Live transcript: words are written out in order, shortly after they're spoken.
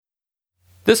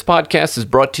This podcast is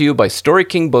brought to you by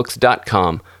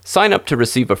StoryKingBooks.com. Sign up to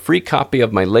receive a free copy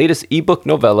of my latest ebook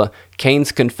novella,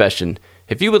 Kane's Confession.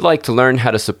 If you would like to learn how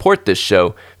to support this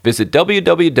show, visit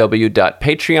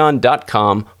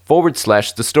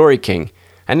www.patreon.com/TheStoryKing.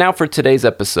 And now for today's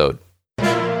episode.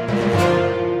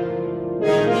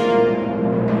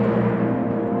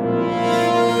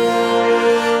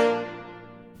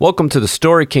 Welcome to the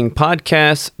Story King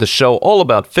podcast, the show all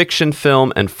about fiction,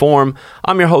 film, and form.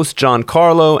 I'm your host, John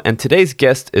Carlo, and today's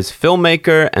guest is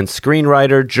filmmaker and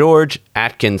screenwriter George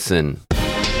Atkinson.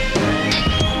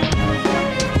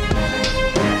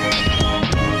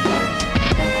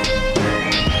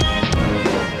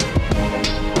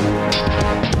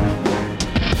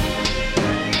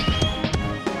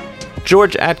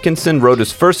 George Atkinson wrote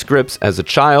his first scripts as a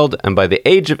child, and by the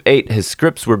age of 8, his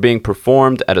scripts were being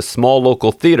performed at a small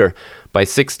local theater. By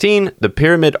 16, the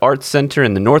Pyramid Arts Centre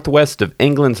in the northwest of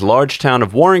England's large town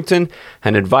of Warrington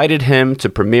had invited him to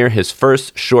premiere his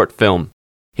first short film.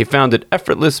 He founded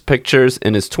Effortless Pictures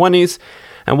in his 20s,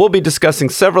 and we'll be discussing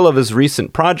several of his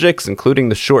recent projects, including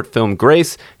the short film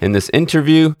Grace, in this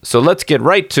interview. So let's get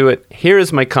right to it. Here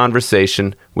is my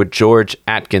conversation with George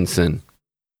Atkinson.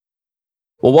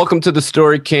 Well, welcome to the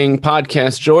Story King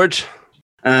podcast, George.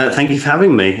 Thank you for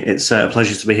having me. It's a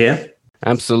pleasure to be here.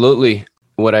 Absolutely.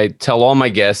 What I tell all my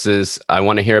guests is I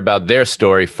want to hear about their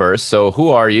story first. So who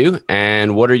are you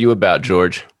and what are you about,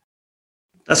 George?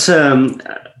 That's a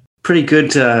pretty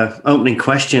good opening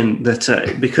question.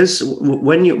 Because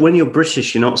when you're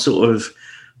British, you're not sort of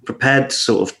prepared to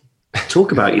sort of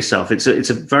talk about yourself. It's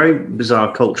a very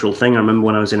bizarre cultural thing. I remember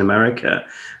when I was in America,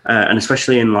 and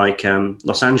especially in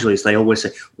Los Angeles, they always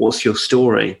say, "What's your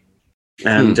story?"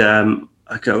 And I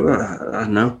go, "I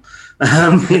don't know."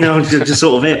 Just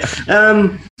sort of it.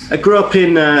 I grew up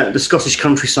in the Scottish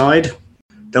countryside.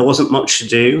 There wasn't much to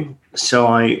do, so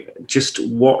I just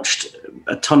watched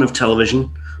a ton of television,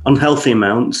 unhealthy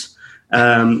amounts,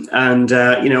 and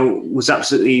was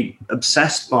absolutely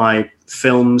obsessed by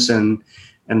films and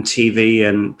TV,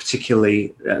 and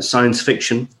particularly science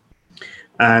fiction.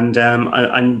 And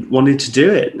I wanted to do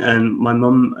it. And my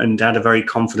mum and dad are very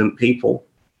confident people.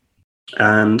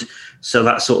 And so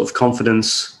that sort of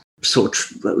confidence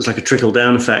that was like a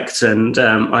trickle-down effect. And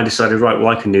I decided, right, well,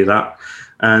 I can do that.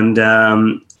 And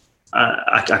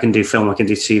I can do film, I can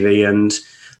do TV, and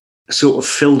sort of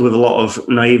filled with a lot of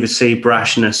naivety,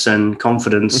 brashness, and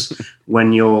confidence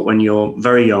when you're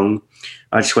very young.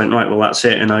 I just went, right, well, that's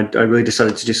it. And I really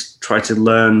decided to just try to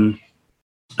learn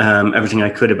everything I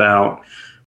could about,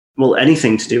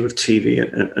 anything to do with TV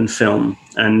and film.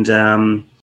 And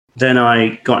then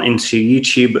I got into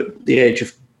YouTube at the age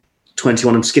of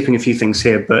 21. I'm skipping a few things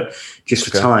here, but just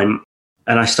for time.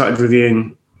 And I started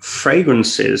reviewing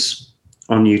fragrances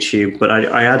on YouTube, but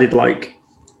I added like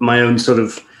my own sort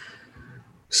of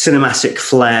cinematic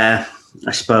flair,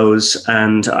 I suppose.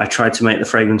 And I tried to make the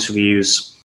fragrance reviews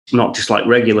not just like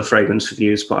regular fragrance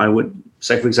reviews, but I would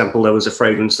say, for example, there was a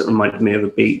fragrance that reminded me of a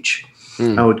beach.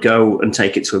 I would go and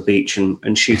take it to a beach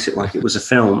and shoot it like it was a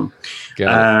film.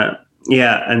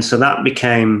 And so that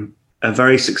became a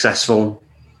very successful,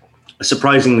 a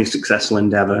surprisingly successful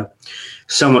endeavor,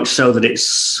 so much so that it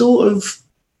sort of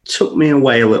took me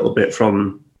away a little bit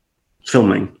from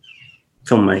filmmaking.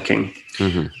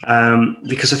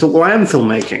 Because I thought, well, I am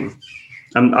filmmaking.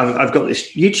 I've got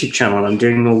this YouTube channel and I'm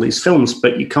doing all these films,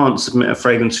 but you can't submit a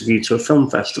fragrance review to a film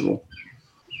festival.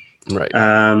 Right.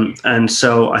 And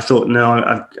so I thought, no,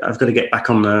 I've got to get back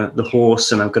on the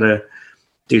horse and I've got to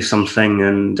do something.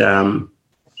 And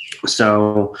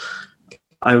so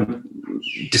I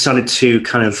decided to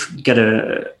kind of get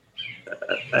a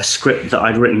script that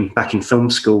I'd written back in film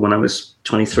school when I was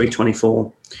 23,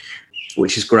 24,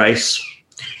 which is Grace.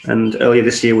 And earlier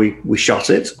this year, we shot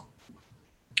it.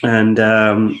 And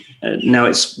now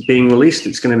it's being released.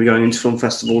 It's going to be going into film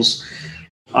festivals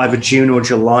either June or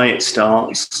July it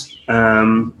starts.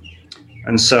 And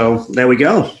so there we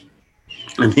go.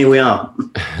 And here we are.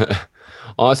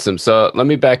 Awesome. So let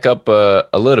me back up a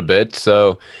little bit.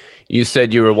 So you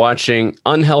said you were watching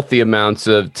unhealthy amounts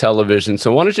of television.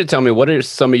 So why don't you tell me, what are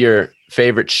some of your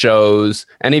favorite shows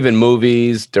and even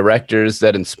movies, directors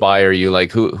that inspire you?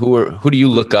 Like who do you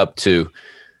look up to?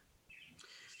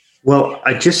 Well,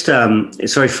 I just,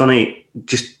 it's very funny.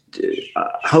 Just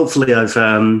hopefully I've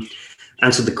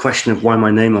answered the question of why my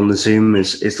name on the Zoom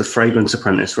is The Fragrance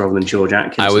Apprentice rather than George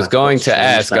Atkinson. I was going to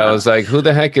ask. That. I was like, who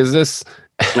the heck is this?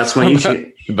 That's my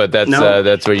YouTube. But that's where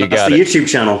you got it. That's the YouTube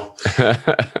channel.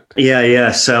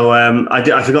 Yeah. So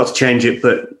I forgot to change it,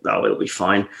 but it'll be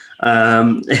fine.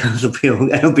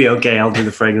 It'll be okay. I'll do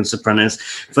The Fragrance Apprentice.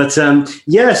 But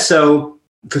so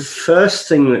The first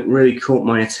thing that really caught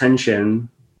my attention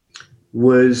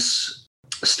was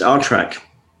Star Trek,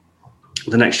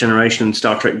 The Next Generation,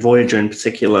 Star Trek Voyager in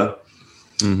particular.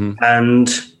 Mm-hmm. And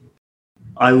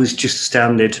I was just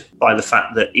astounded by the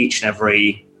fact that each and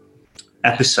every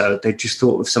episode, they just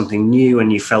thought of something new,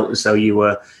 and you felt as though you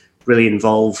were really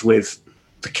involved with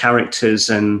the characters,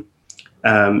 and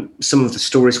some of the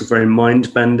stories were very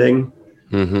mind-bending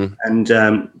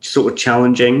and sort of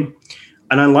challenging.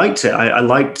 And I liked it. I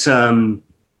liked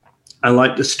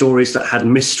the stories that had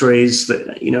mysteries,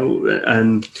 that, you know,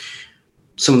 and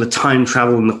some of the time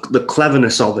travel and the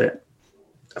cleverness of it.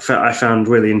 I found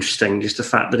really interesting. Just the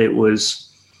fact that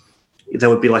there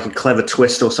would be like a clever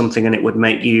twist or something, and it would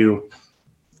make you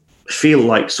feel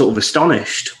like sort of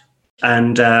astonished.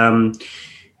 And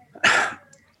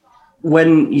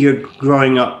when you're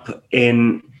growing up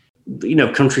in, you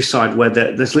know, countryside where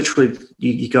there's literally,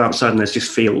 you go outside and there's just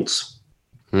fields.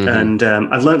 And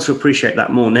I've learned to appreciate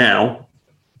that more now.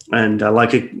 And I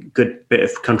like a good bit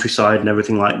of countryside and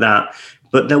everything like that.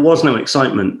 But there was no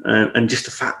excitement. And just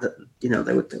the fact that, you know,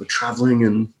 they were traveling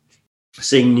and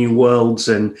seeing new worlds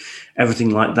and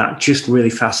everything like that just really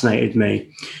fascinated me.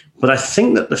 But I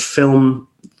think that the film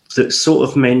that sort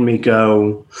of made me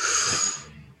go,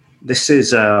 this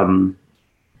is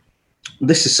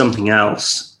something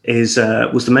else, was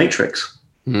The Matrix.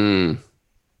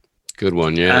 Good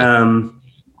one, yeah.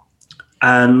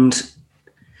 And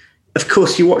of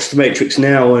course, you watch The Matrix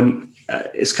now, and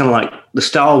it's kind of like the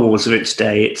Star Wars of its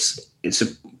day. It's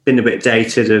been a bit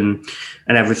dated and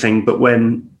everything. But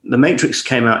when The Matrix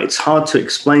came out, it's hard to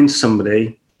explain to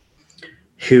somebody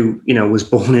who, you know, was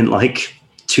born in like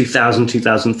 2000,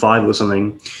 2005 or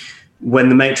something. When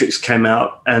The Matrix came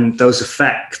out, and those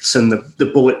effects and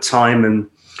the bullet time and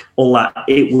all that,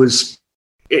 it was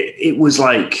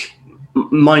like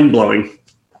mind blowing.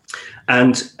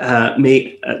 And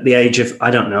me at the age of,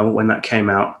 I don't know when that came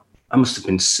out, I must have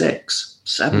been 6,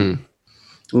 7.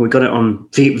 And we got it on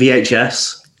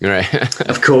VHS, right?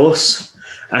 Of course.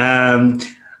 And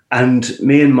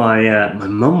me and my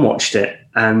mum watched it,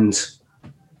 and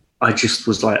I just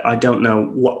was like, I don't know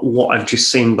what I've just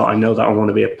seen, but I know that I want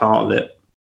to be a part of it.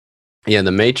 Yeah,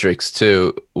 The Matrix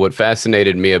too. What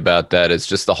fascinated me about that is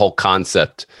just the whole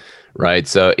concept, right?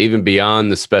 So even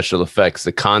beyond the special effects,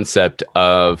 the concept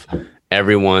of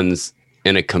everyone's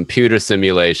in a computer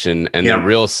simulation and their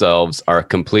real selves are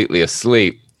completely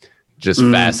asleep just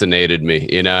fascinated me,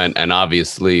 you know, and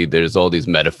obviously there's all these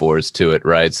metaphors to it,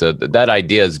 right? So that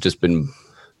idea has just been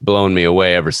blowing me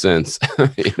away ever since. You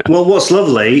know? Well, what's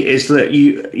lovely is that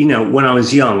you know, when I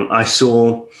was young, I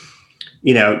saw,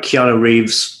 you know, Keanu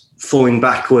Reeves falling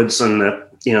backwards and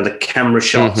the camera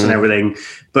shots and everything.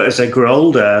 But as I grew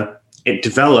older, it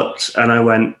developed, and I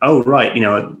went, oh, right, you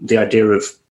know, the idea of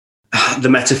the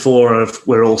metaphor of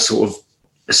we're all sort of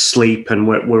asleep and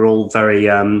we're all very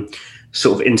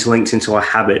sort of interlinked into our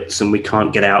habits and we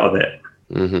can't get out of it.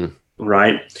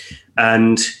 Right.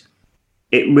 And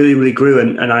it really, really grew.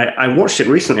 And I watched it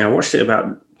recently. I watched it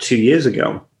about 2 years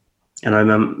ago. And I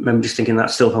remember just thinking that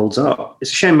still holds up.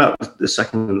 It's a shame about the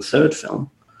second and third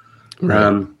film,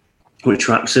 right. Which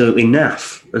are absolutely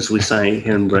naff, as we say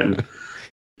here in Britain.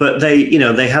 But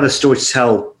they had a story to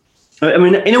tell. I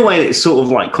mean, in a way, it's sort of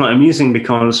like quite amusing,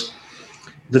 because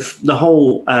the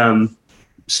whole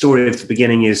story of the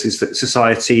beginning is that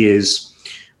society is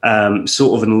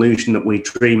sort of an illusion that we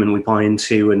dream and we buy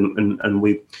into, and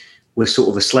we're sort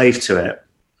of a slave to it.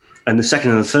 And the second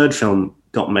and the third film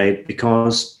got made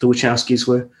because the Wachowskis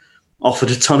were offered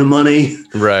a ton of money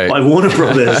by Warner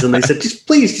Brothers, and they said, just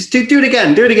do it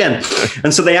again.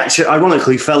 And so they actually,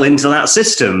 ironically, fell into that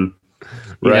system.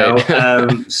 You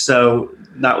know? So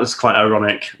that was quite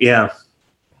ironic. Yeah.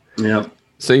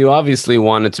 So you obviously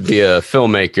wanted to be a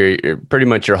filmmaker pretty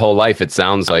much your whole life, it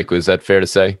sounds like. Was that fair to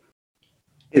say?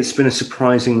 It's been a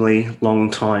surprisingly long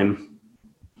time.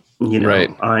 You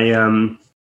know,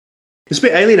 it's a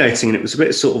bit alienating, and it was a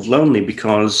bit sort of lonely,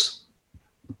 because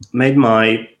I made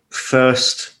my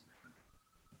first,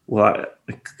 well,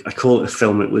 I call it a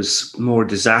film. It was more a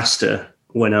disaster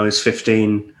when I was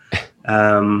 15.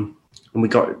 And we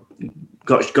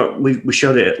we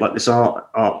showed it at like this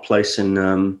art place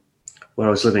in where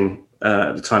I was living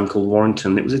at the time, called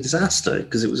Warrington. It was a disaster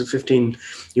because it was a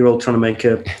 15-year-old trying to make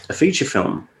a feature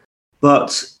film.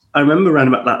 But I remember around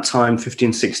about that time,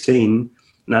 15, 16,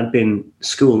 and I'd been at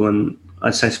school, and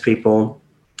I'd say to people,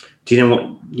 do you know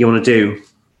what you want to do,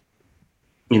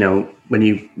 you know, when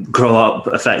you grow up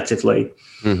effectively?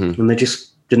 And they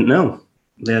just didn't know.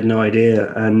 They had no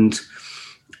idea. And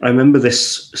I remember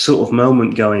this sort of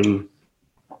moment going,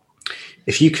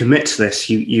 if you commit to this,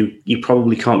 you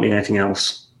probably can't be anything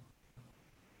else.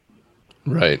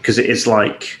 Right. Because it is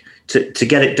like to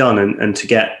get it done and to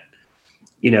get,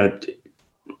 you know,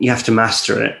 you have to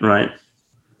master it, right?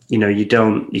 You know, you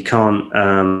can't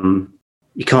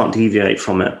deviate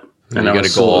from it. And you got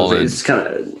a goal. It's kind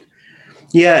of,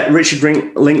 yeah, Richard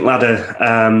Linklater,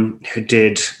 who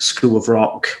did School of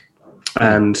Rock,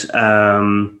 and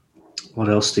what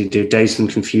else did he do? Dazed and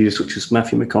Confused, which was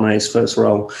Matthew McConaughey's first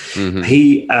role. Mm-hmm.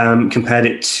 He compared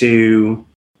it to,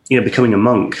 you know, becoming a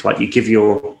monk. Like, you give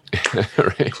your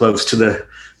right. clothes to the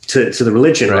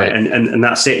religion, right? And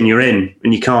that's it, and you're in,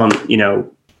 and you can't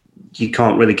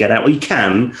really get out. Well, you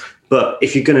can, but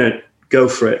if you're going to go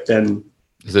for it, then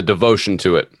there's a devotion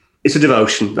to it. It's a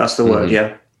devotion. That's the word.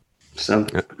 Yeah. So,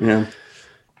 yeah.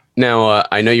 Now,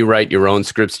 I know you write your own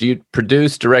scripts. Do you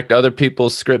produce, direct other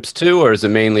people's scripts too, or is it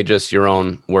mainly just your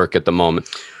own work at the moment?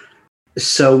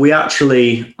 So we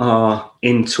actually are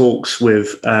in talks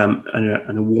with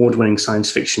an award-winning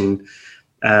science fiction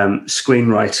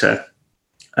screenwriter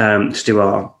to do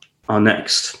our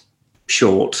next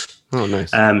short. Oh,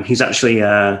 nice. He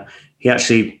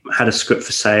actually had a script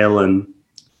for sale, and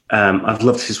I've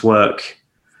loved his work.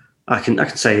 I can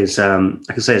say his name.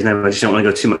 I just don't want to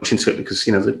go too much into it because,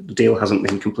 you know, the deal hasn't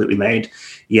been completely made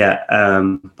yet.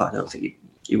 But I don't think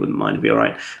you wouldn't mind. It'd be all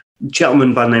right. A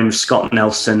gentleman by the name of Scott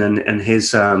Nelson, and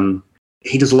his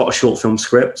he does a lot of short film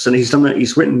scripts, and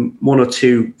he's written one or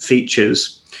two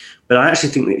features. But I actually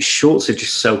think that his shorts are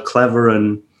just so clever,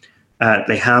 and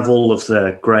they have all of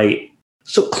the great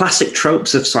sort of classic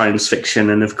tropes of science fiction.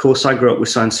 And of course, I grew up with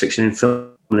science fiction in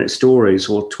 5-minute stories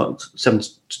or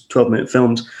 12-minute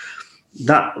films.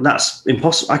 That's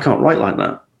impossible. I can't write like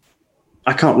that.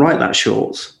 I can't write that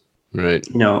short. Right.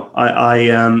 You know,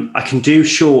 I can do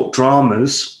short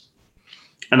dramas,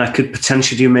 and I could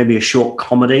potentially do maybe a short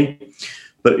comedy,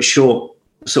 but short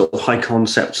sort of high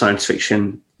concept science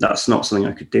fiction, that's not something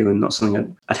I could do, and not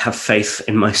something I'd have faith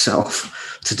in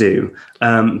myself to do.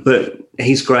 But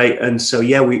he's great. And so,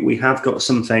 yeah, we have got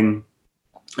something.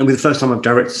 It'll be the first time I've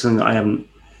directed something that I haven't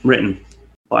written,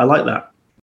 but I like that.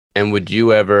 And would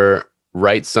you ever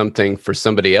write something for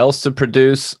somebody else to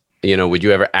produce? You know, would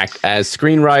you ever act as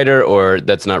screenwriter, or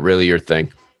that's not really your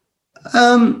thing?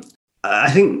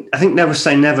 I think never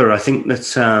say never. I think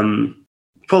that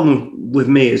problem with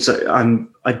me is that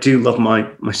I do love my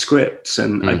scripts,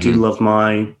 and I do love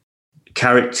my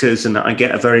characters, and I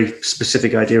get a very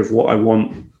specific idea of what I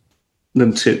want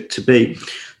them to be.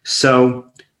 So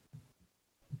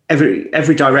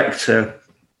every director,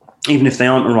 even if they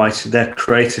aren't a writer, they're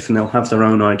creative, and they'll have their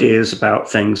own ideas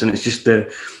about things, and it's just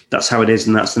that's how it is,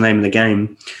 and that's the name of the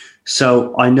game.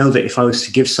 So I know that if I was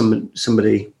to give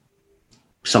somebody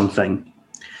something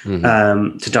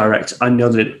to direct, I know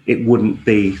that it wouldn't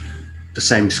be the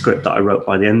same script that I wrote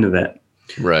by the end of it.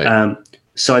 Right.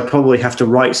 So I'd probably have to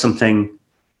write something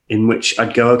in which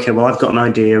I'd go, okay, well, I've got an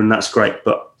idea, and that's great,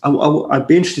 but I'd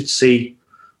be interested to see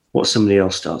what somebody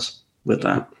else does with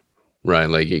that. Right,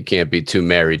 like you can't be too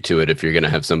married to it if you're going to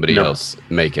have somebody else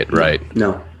make it, right?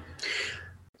 No.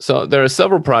 So there are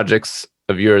several projects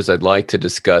of yours I'd like to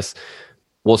discuss.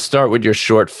 We'll start with your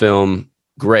short film,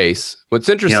 Grace. What's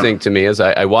interesting to me is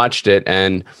I watched it,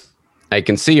 and I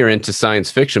can see you're into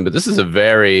science fiction, but this is a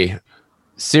very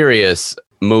serious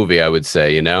movie, I would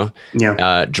say, you know?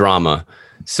 Yeah. Drama.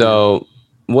 So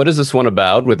what is this one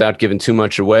about, without giving too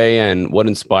much away, and what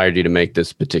inspired you to make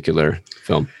this particular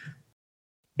film?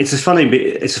 It's a funny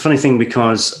thing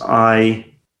because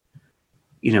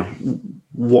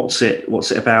what's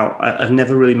it about? I've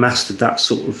never really mastered that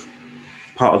sort of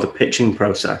part of the pitching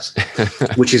process,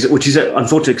 which is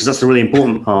unfortunate because that's the really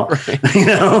important part. Right. You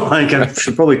know, like I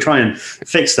should probably try and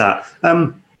fix that.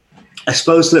 I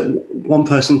suppose that one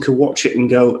person could watch it and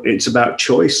go, it's about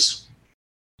choice.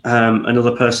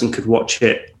 Another person could watch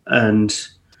it and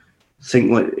think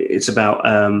like it's about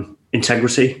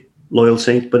integrity,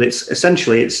 loyalty, but it's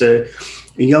essentially a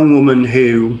young woman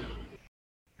who,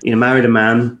 you know, married a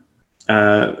man.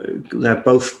 They're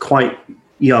both quite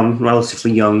young,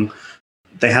 relatively young.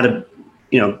 They had a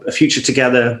future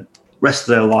together, rest of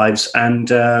their lives, and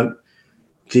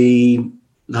the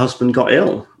husband got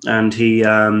ill, and he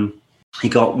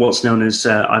got what's known as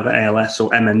either ALS or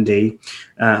MND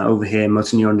over here,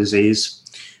 motor neuron disease,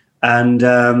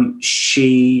 and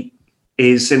she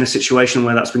is in a situation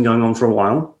where that's been going on for a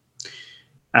while.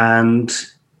 And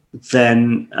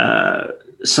then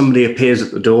somebody appears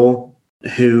at the door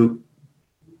who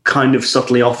kind of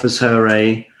subtly offers her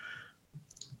a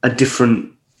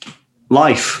different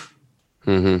life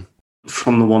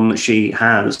from the one that she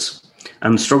has,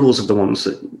 and the struggles of the ones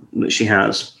that she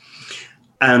has.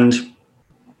 And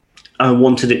I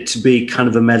wanted it to be kind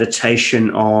of a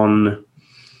meditation on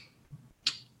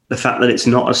the fact that it's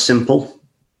not as simple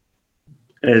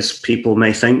as people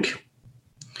may think,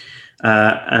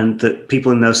 and that people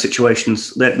in those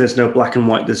situations, there's no black and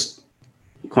white. There's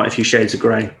quite a few shades of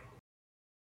grey.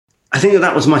 I think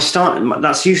that was my start.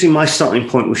 That's usually my starting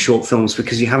point with short films,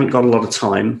 because you haven't got a lot of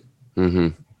time. Mm-hmm.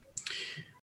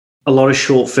 A lot of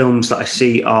short films that I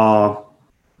see are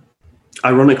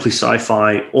ironically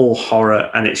sci-fi or horror,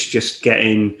 and it's just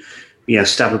getting,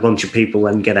 stab a bunch of people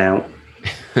and get out.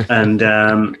 And,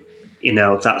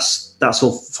 that's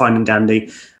all fine and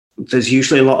dandy. There's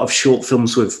usually a lot of short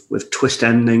films with twist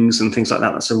endings and things like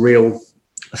that. That's a real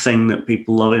thing that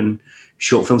people love in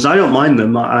short films. I don't mind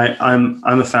them. I'm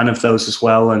a fan of those as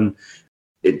well, and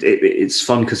it's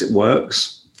fun because it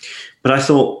works. But I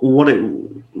thought, what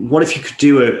if you could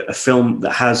do a film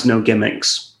that has no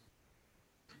gimmicks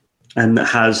and that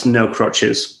has no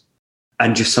crutches,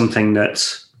 and just something that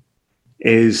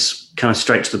is kind of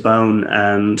straight to the bone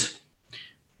and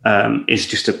is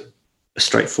just a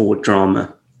straightforward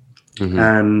drama. Mm-hmm.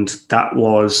 And that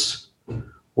was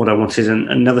what I wanted. And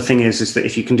another thing is that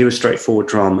if you can do a straightforward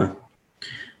drama,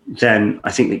 then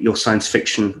I think that your science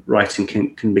fiction writing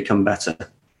can become better.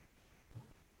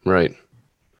 Right.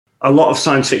 A lot of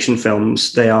science fiction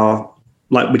films, they are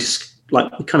like we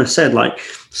kind of said, like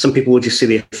some people will just see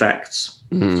the effects.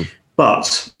 Mm-hmm.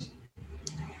 But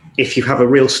if you have a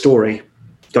real story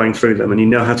going through them and you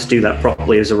know how to do that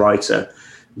properly as a writer,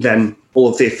 then all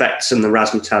of the effects and the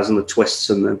razzmatazz and the twists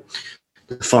and the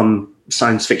fun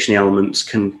science fiction elements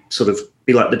can sort of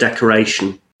be like the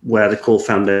decoration, where the core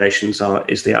foundations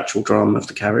is the actual drama of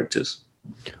the characters.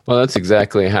 Well, that's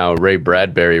exactly how Ray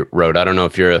Bradbury wrote. I don't know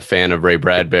if you're a fan of Ray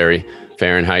Bradbury,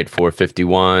 Fahrenheit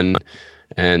 451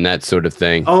 and that sort of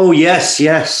thing. Oh, yes.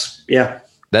 Yeah.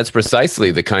 That's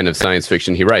precisely the kind of science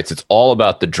fiction he writes. It's all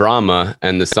about the drama,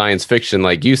 and the science fiction,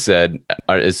 like you said,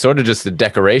 is sort of just the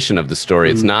decoration of the story.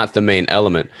 Mm. It's not the main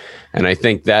element. And I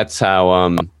think that's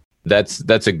how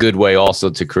that's a good way also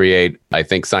to create, I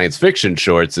think, science fiction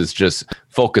shorts, is just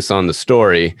focus on the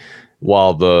story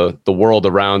while the world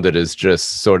around it is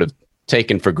just sort of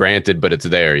taken for granted, but it's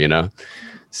there,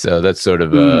 So that's sort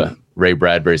of Ray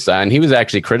Bradbury's style. And he was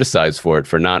actually criticized for it,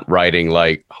 for not writing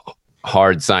like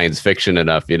hard science fiction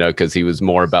enough, because he was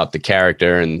more about the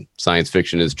character, and science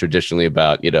fiction is traditionally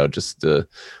about, just the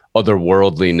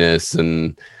otherworldliness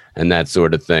and that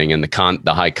sort of thing, and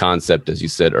the high concept, as you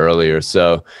said earlier.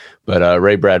 So, but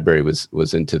Ray Bradbury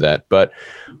was into that. But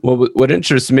what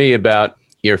interests me about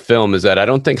your film is that I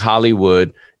don't think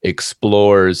Hollywood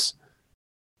explores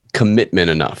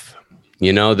commitment enough.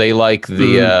 They like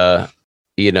the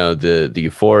the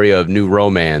euphoria of new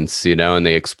romance, and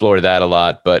they explore that a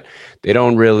lot, but they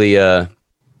don't really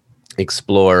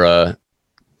explore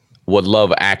what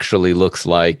love actually looks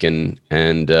like. And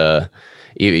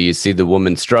you see the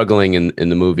woman struggling in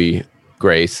the movie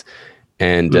Grace,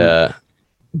 and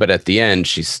but at the end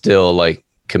she's still like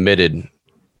committed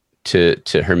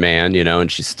to her man,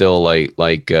 and she's still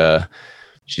like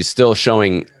she's still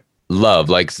showing love,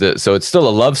 so it's still a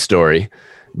love story.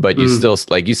 But you still,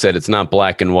 like you said, it's not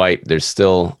black and white. There's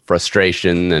still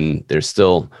frustration, and there's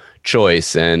still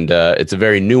choice. And it's a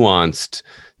very nuanced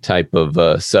type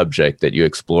of subject that you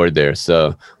explored there.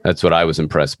 So that's what I was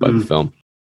impressed by the film.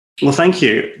 Well, thank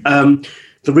you.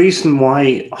 The reason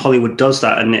why Hollywood does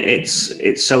that, and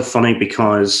it's so funny,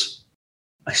 because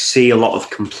I see a lot of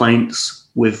complaints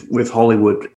with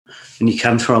Hollywood, and you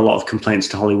can throw a lot of complaints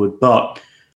to Hollywood, but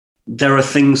there are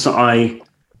things that I,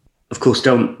 of course,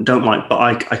 don't like, but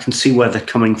I can see where they're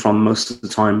coming from most of the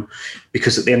time,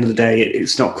 because at the end of the day,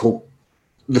 it's not called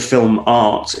the film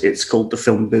art, it's called the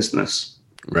film business.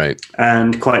 Right.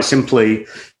 And quite simply,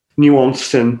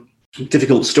 nuanced and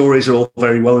difficult stories are all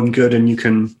very well and good, and you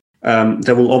can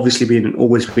there will obviously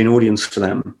always be an audience for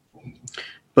them,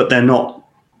 but they're not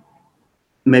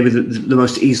maybe the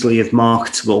most easily of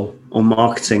marketable or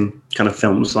marketing kind of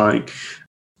films. Like,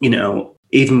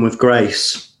 even with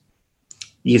Grace,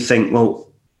 you think, well,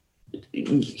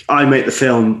 I make the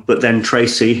film, but then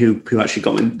Tracy, who actually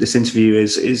got me this interview,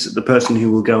 is the person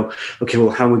who will go, okay,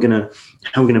 well, how are we gonna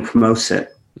promote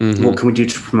it? Mm-hmm. What can we do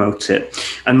to promote it?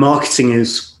 And marketing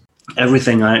is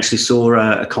everything. I actually saw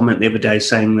a comment the other day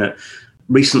saying that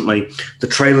recently the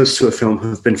trailers to a film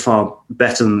have been far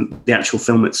better than the actual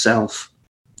film itself,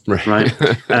 right?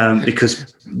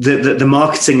 Because the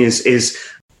marketing is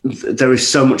there is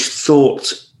so much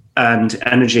thought and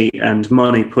energy and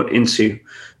money put into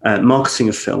marketing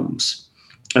of films,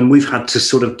 and we've had to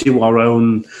sort of do our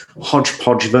own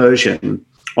hodgepodge version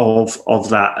of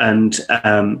that.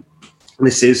 And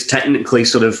this is technically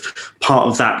sort of part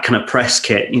of that kind of press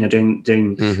kit, doing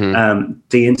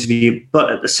the interview.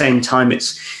 But at the same time,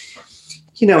 it's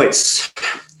it's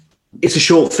a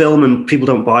short film, and people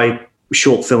don't buy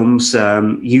short films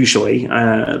usually.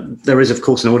 There is, of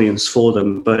course, an audience for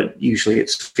them, but usually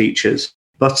it's features.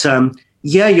 But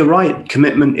yeah, you're right.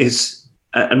 Commitment is,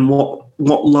 and what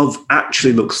love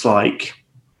actually looks like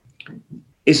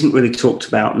isn't really talked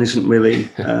about and isn't really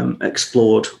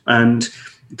explored. And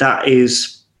that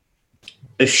is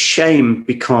a shame,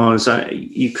 because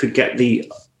you could get the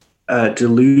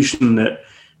delusion that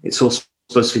it's also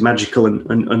supposed to be magical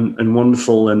and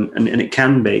wonderful, and it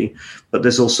can be, but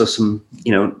there's also some,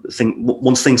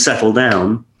 once things settle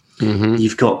down,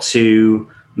 you've got to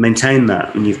maintain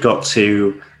that, and you've got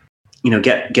to,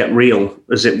 get real,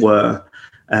 as it were.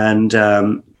 And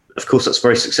of course, that's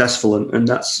very successful, and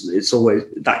it's always,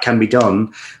 that can be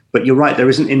done. But you're right, there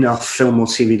isn't enough film or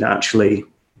TV that actually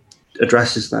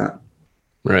addresses that.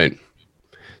 Right.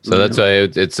 So that's why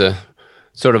it's a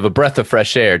sort of a breath of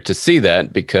fresh air to see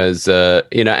that, because,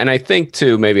 and I think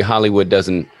too, maybe Hollywood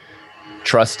doesn't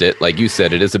trust it. Like you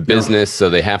said, it is a business, so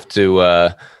they have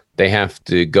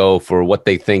to go for what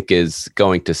they think is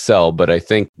going to sell. But I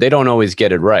think they don't always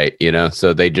get it right,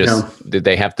 so they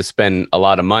they have to spend a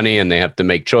lot of money, and they have to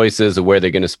make choices of where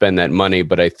they're going to spend that money.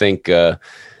 But I think, I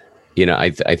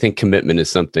think commitment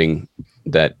is something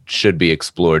that should be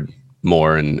explored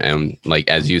more, and like,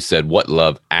 as you said, what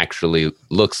love actually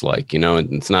looks like, and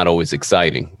it's not always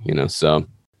exciting, so.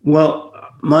 Well,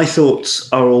 my thoughts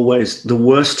are always, the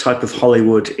worst type of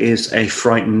Hollywood is a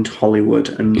frightened Hollywood.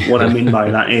 And what I mean by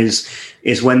that is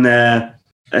when they're,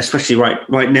 especially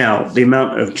right now, the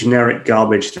amount of generic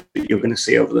garbage that you're going to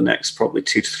see over the next probably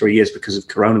 2 to 3 years because of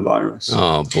coronavirus.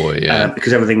 Oh boy, yeah.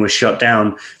 Because everything was shut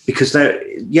down. Because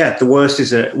the worst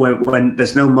is when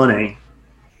there's no money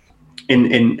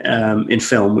in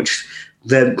film, which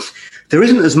there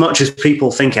isn't as much as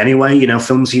people think anyway.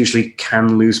 Films usually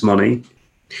can lose money.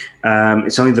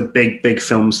 It's only the big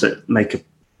films that make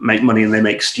money, and they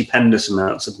make stupendous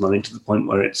amounts of money to the point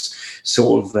where it's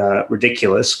sort of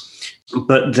ridiculous.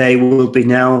 But they will be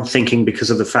now thinking, because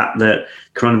of the fact that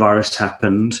coronavirus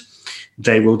happened,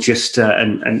 they will just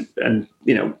and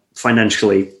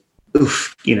financially,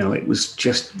 it was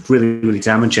just really, really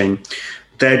damaging.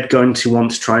 They're going to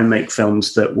want to try and make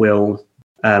films that will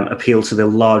appeal to the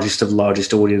largest of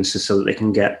largest audiences, so that they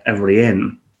can get everybody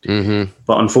in. Mm-hmm.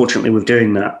 But unfortunately, with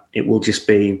doing that, it will just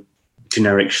be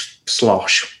generic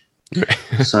slosh.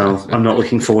 So I'm not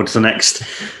looking forward to the next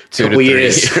 2 to 3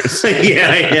 years.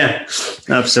 yeah,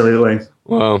 absolutely.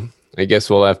 Well, I guess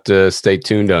we'll have to stay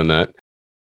tuned on that.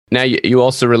 Now, you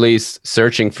also released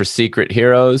Searching for Secret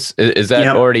Heroes. Is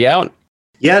that already out?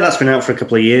 Yeah, that's been out for a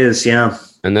couple of years, yeah.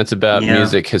 And that's about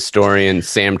music historian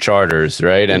Sam Charters,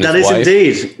 right? And that his is wife?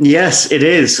 Indeed. Yes, it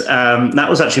is. That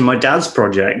was actually my dad's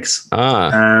project.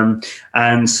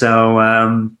 And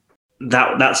so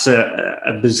that's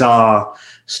a bizarre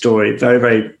story. Very,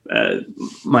 very.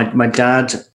 My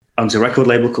dad owns a record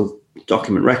label called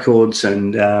Document Records,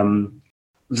 and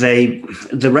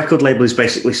the record label is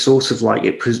basically sort of like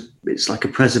it's like a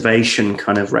preservation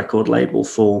kind of record label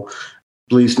for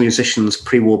blues musicians,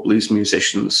 pre-war blues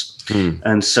musicians.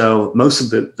 And so most of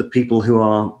the people who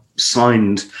are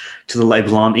signed to the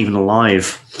label aren't even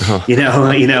alive,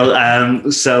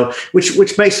 so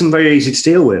which makes them very easy to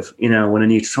deal with, when a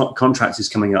new contract is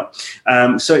coming up.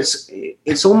 So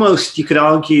it's almost, you could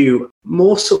argue,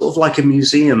 more sort of like a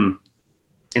museum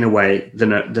in a way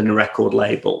than a record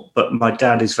label. But my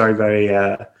dad is very, very,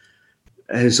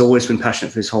 has always been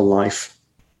passionate for his whole life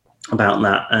about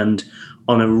that. And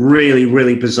on a really,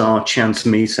 really bizarre chance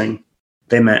meeting,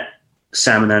 they met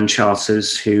Sam and Ann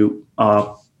Charters, who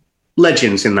are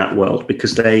legends in that world,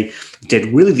 because they did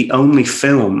really the only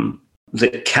film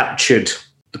that captured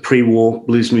the pre-war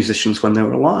blues musicians when they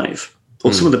were alive.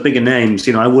 Or some of the bigger names,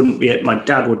 my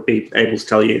dad would be able to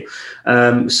tell you.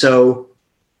 So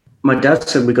my dad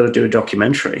said, we've got to do a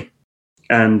documentary.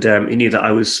 And he knew that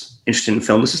I was interested in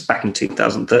film. This is back in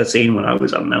 2013 when I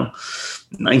was,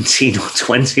 19 or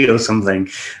 20 or something.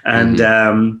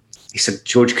 And he said,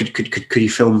 George, could you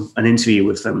film an interview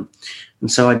with them? And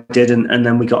so I did. And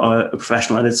then we got a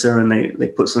professional editor, and they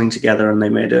put something together, and they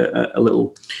made a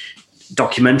little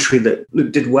documentary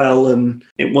that did well. And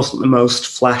it wasn't the most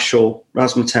flash or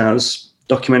razzmatazz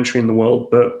documentary in the world,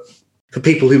 but for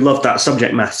people who loved that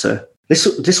subject matter,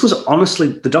 this was honestly,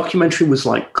 the documentary was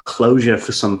like closure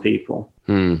for some people.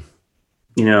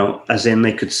 As in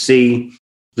they could see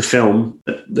the film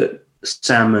that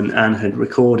Sam and Anne had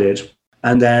recorded,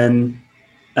 and then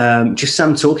just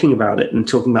Sam talking about it and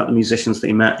talking about the musicians that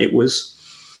he met. It was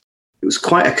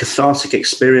quite a cathartic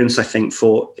experience, I think,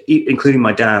 for including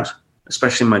my dad,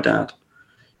 especially my dad.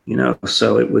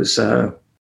 So it was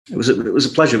it was a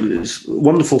pleasure. It was a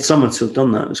wonderful summer to have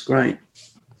done that. It was great.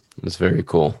 It's very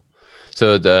cool.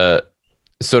 So the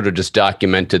sort of just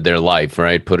documented their life,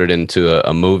 right? Put it into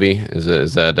a movie. Is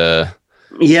that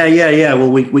Yeah.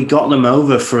 Well, we got them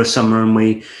over for a summer, and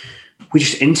we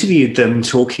just interviewed them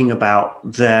talking about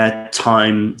their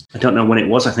time. I don't know when it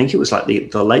was. I think it was like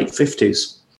the late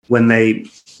 50s when they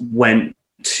went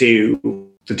to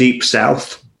the Deep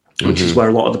South, which is where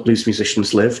a lot of the blues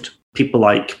musicians lived. People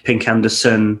like Pink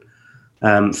Anderson,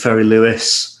 Ferry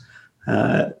Lewis,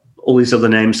 all these other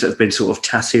names that have been sort of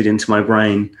tattooed into my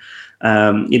brain.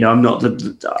 I'm not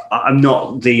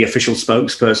the official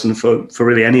spokesperson for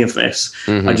really any of this.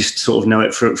 I just sort of know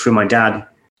it through my dad.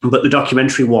 But the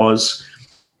documentary was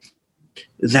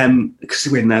them, because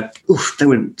they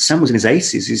were Sam was in his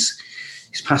 80s.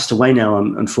 He's passed away now,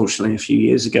 unfortunately, a few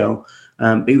years ago.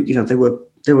 But,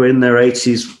 they were in their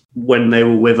 80s when they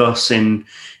were with us in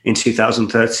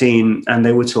 2013, and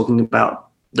they were talking about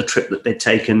the trip that they'd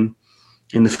taken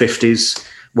in the 50s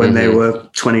when they were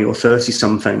 20 or 30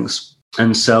 somethings.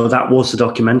 And so that was the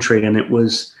documentary, and it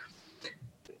was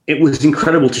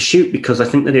incredible to shoot, because I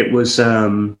think that it was,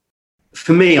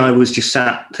 for me, I was just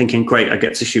sat thinking, great, I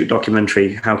get to shoot a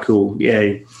documentary. How cool.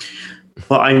 Yay.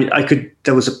 But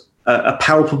there was a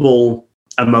palpable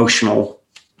emotional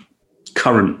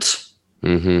current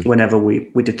whenever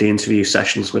we did the interview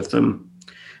sessions with them.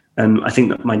 And I think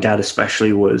that my dad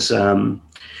especially was, I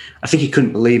think he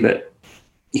couldn't believe it.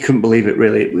 He couldn't believe it,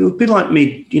 really. It would be like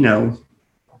me,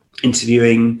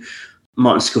 interviewing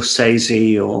Martin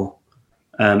Scorsese or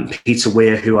Peter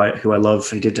Weir, who I love.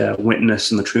 He did Witness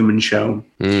and The Truman Show.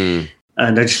 And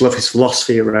I just love his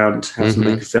philosophy around how to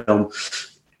make a film.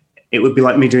 It would be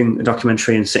like me doing a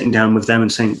documentary and sitting down with them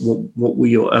and saying, what were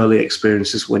your early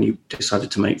experiences when you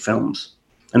decided to make films?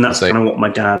 And that's kind of what my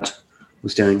dad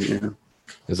was doing.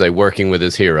 It's like working with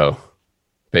his hero,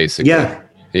 basically.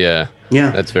 Yeah.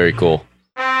 That's very cool.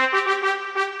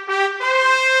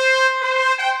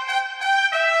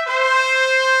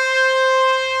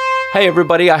 Hey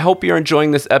everybody, I hope you're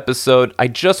enjoying this episode. I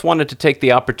just wanted to take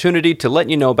the opportunity to let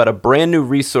you know about a brand new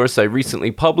resource I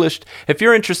recently published. If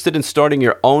you're interested in starting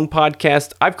your own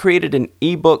podcast, I've created an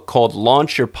ebook called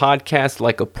Launch Your Podcast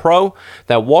Like a Pro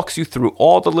that walks you through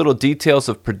all the little details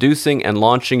of producing and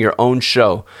launching your own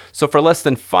show. So for less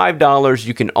than $5,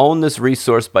 you can own this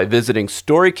resource by visiting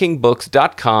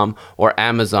StoryKingBooks.com or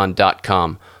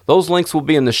Amazon.com. Those links will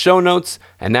be in the show notes.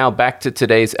 And now back to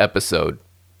today's episode.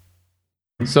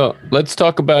 So let's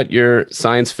talk about your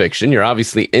science fiction. You're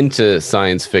obviously into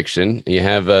science fiction. You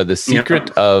have The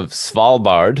Secret of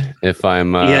Svalbard, if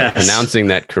I'm pronouncing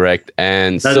that correct,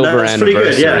 and Silver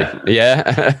Anniversary. Good,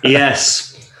 yeah.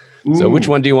 Yes. So which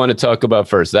one do you want to talk about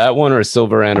first, that one or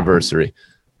Silver Anniversary?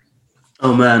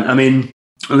 Oh, man. I mean,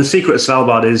 The Secret of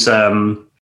Svalbard is,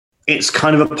 it's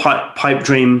kind of a pipe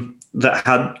dream that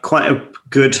had quite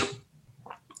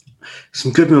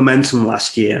some good momentum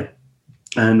last year.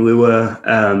 And we were,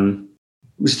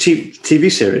 it was a TV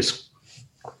series.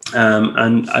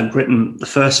 And I'd written the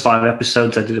first 5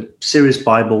 episodes. I did a series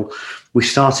Bible. We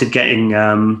started getting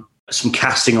some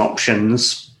casting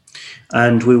options,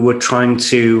 and we were trying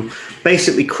to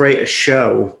basically create a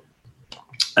show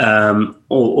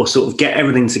or sort of get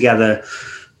everything together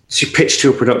to pitch to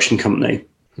a production company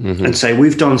and say,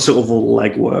 we've done sort of all the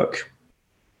legwork.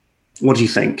 What do you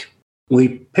think?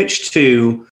 We pitched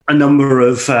to a number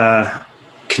of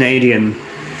Canadian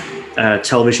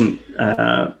television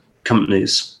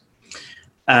companies,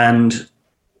 and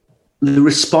the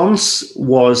response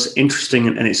was interesting,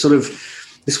 and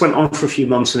this went on for a few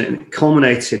months, and it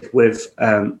culminated with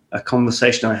a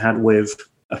conversation I had with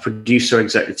a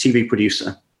TV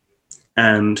producer,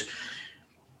 and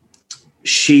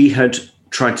she had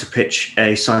tried to pitch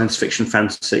a science fiction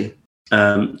fantasy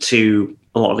to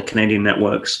a lot of the Canadian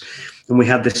networks. And we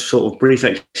had this sort of brief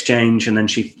exchange, and then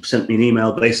she sent me an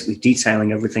email basically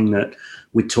detailing everything that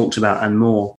we talked about and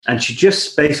more. And she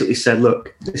just basically said,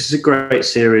 look, this is a great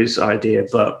series idea,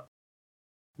 but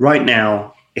right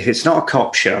now, if it's not a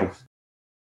cop show,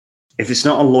 if it's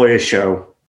not a lawyer show,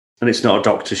 and it's not a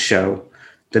doctor's show,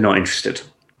 they're not interested.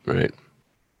 Right.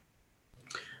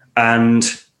 And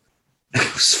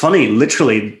it was funny,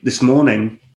 literally this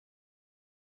morning,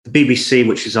 the BBC,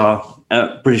 which is our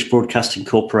British Broadcasting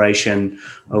Corporation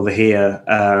over here,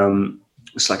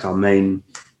 it's like our main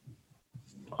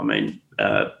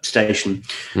station.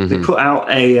 They put out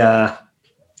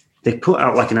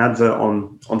like an advert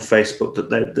on Facebook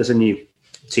that there's a new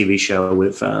TV show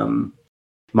with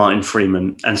Martin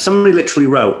Freeman, and somebody literally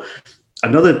wrote,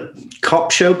 another cop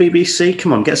show, BBC?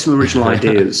 Come on, get some original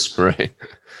ideas. Right.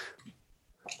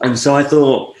 And so I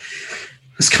thought,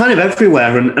 It's kind of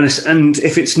everywhere, and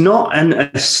if it's not an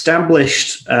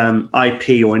established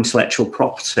IP or intellectual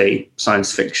property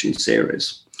science fiction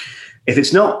series, if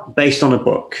it's not based on a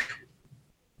book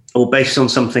or based on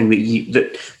something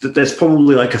that there's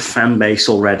probably like a fan base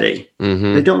already,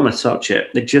 they don't want to touch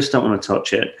it. They just don't want to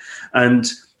touch it. And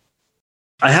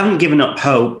I haven't given up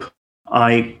hope.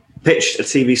 I pitched a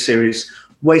TV series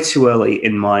way too early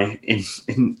in my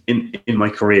in my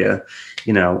career,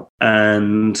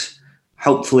 and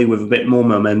hopefully with a bit more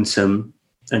momentum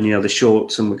and, the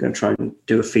shorts, and we're going to try and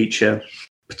do a feature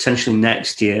potentially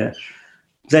next year,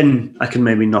 then I can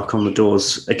maybe knock on the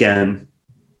doors again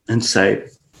and say,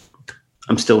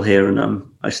 I'm still here and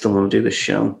I still want to do this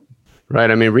show.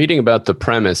 Right. I mean, reading about the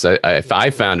premise,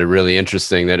 I found it really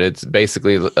interesting that it's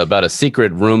basically about a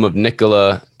secret room of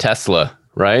Nikola Tesla,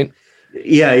 right?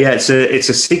 Yeah. It's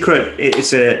a secret.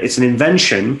 It's an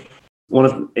invention, one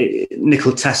of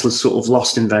Nikola Tesla's sort of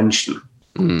lost invention.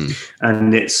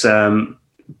 And it's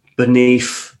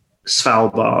beneath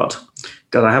Svalbard.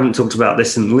 God, I haven't talked about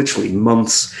this in literally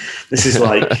months. This is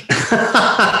like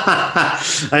I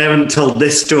haven't told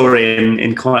this story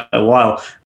in quite a while.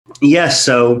 Yeah,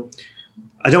 so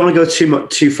I don't want to go too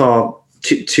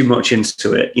much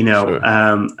into it, Sure.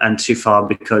 And too far,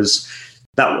 because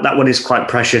that one is quite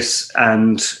precious,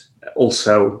 and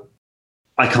also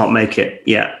I can't make it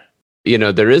yet.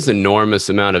 There is enormous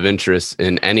amount of interest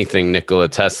in anything Nikola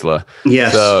Tesla.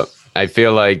 Yes. So I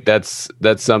feel like that's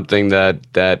something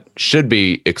that should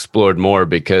be explored more,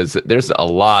 because there's a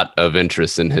lot of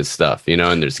interest in his stuff,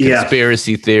 and there's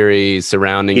conspiracy theories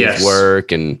surrounding his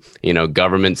work, and,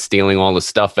 government stealing all the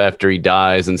stuff after he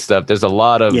dies and stuff. There's a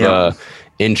lot of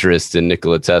interest in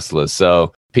Nikola Tesla.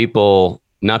 So people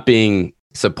not being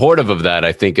supportive of that,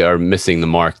 I think, are missing the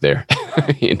mark there.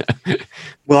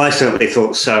 Well, I certainly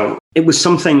thought so. It was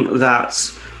something that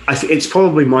it's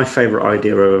probably my favorite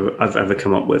idea I've ever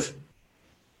come up with.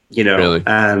 Really?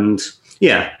 And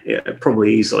yeah,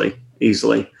 probably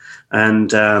easily.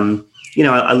 And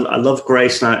I love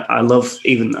Grace, and I love,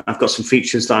 even I've got some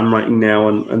features that I'm writing now,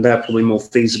 and they're probably more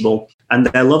feasible, and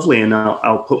they're lovely, and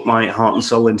I'll put my heart and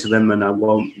soul into them, and I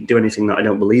won't do anything that I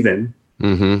don't believe in.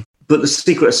 Mm-hmm. But The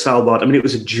Secret of Svalbard, I mean, it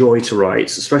was a joy to write,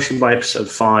 especially by episode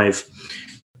 5.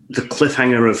 The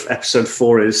cliffhanger of episode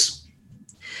 4 is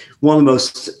one of the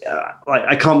most,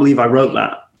 I can't believe I wrote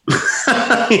that.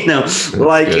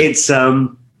 It's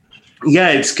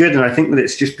it's good. And I think that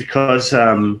it's just because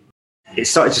it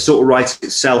started to sort of write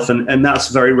itself, and that's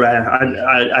very rare.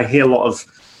 I hear a lot of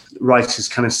writers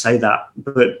kind of say that,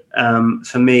 but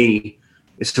for me,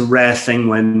 it's a rare thing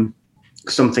when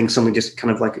something just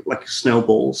kind of like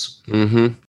snowballs. Mm-hmm.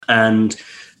 And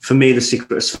for me, The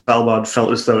Secret of Svalbard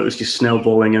felt as though it was just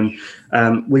snowballing, and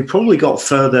we probably got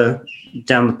further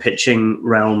down the pitching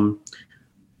realm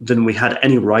than we had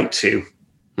any right to,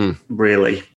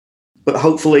 really. But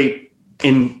hopefully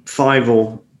in 5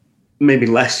 or maybe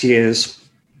less years,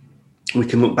 we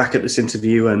can look back at this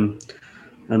interview and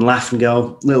laugh and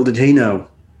go, little did he know,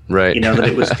 right? That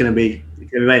it was going to be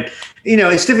made.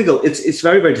 It's difficult. It's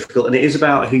very, very difficult, and it is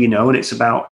about who you know, and it's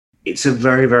a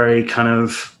very, very kind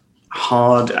of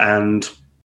hard and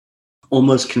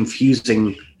almost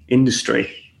confusing industry.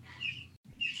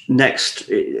 Next,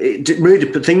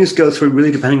 things go through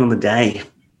really depending on the day,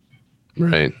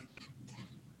 right?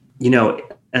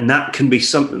 And that can be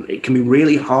something. It can be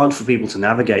really hard for people to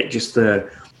navigate. Just the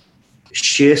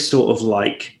sheer sort of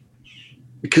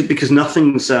because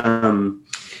nothing's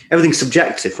everything's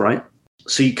subjective, right?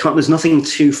 So you can't. There's nothing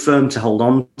too firm to hold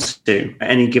on to at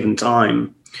any given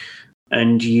time,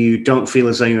 and you don't feel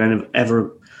as though you're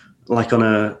ever like on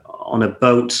a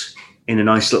boat in a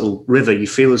nice little river. You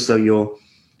feel as though you're,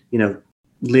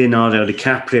 Leonardo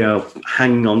DiCaprio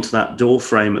hanging onto that door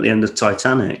frame at the end of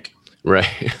Titanic, right?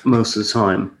 Most of the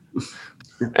time.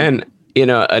 And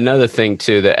another thing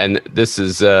too, and this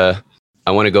is I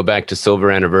want to go back to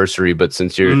Silver Anniversary, but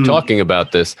since you're talking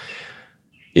about this,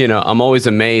 I'm always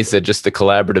amazed at just the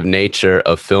collaborative nature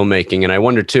of filmmaking. And I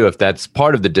wonder too, if that's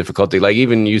part of the difficulty. Like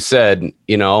even you said,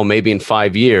 maybe in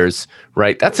 5 years,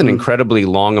 right? That's an incredibly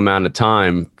long amount of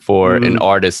time for an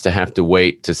artist to have to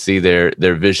wait to see their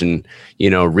vision,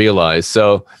 realized.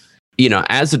 So,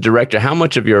 as a director, how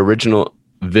much of your original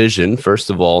vision, first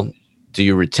of all, do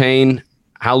you retain?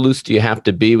 How loose do you have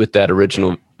to be with that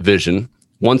original vision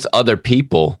once other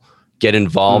people get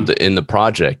involved in the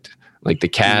project? Like the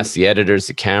cast, the editors,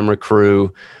 the camera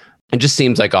crew. It just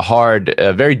seems like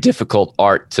a very difficult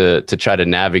art to try to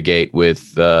navigate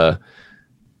with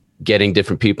getting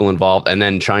different people involved and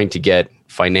then trying to get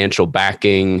financial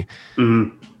backing.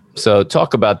 So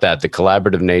talk about that, the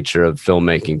collaborative nature of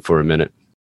filmmaking for a minute.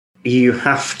 you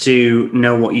have to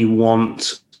know what you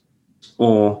want,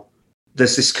 or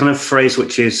there's this kind of phrase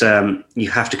which is you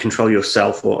have to control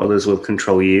yourself or others will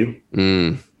control you.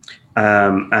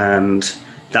 And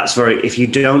that's if you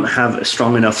don't have a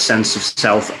strong enough sense of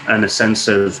self and a sense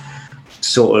of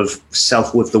sort of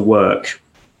self with the work,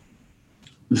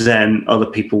 then other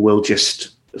people will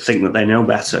just think that they know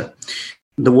better.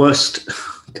 The worst,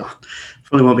 God,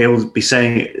 probably won't be able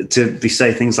to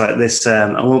say things like this.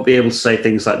 I won't be able to say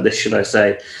things like this, should I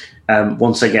say,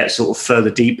 once I get sort of further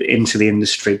deep into the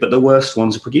industry. But the worst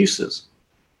ones are producers,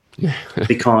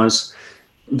 because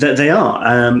they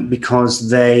are,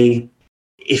 because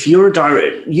if you're a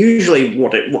director, usually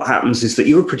what happens is that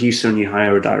you're a producer and you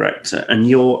hire a director, and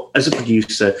as a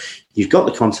producer, you've got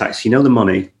the contacts, you know the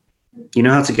money, you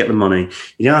know how to get the money,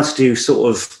 you know how to do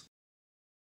sort of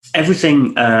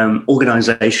everything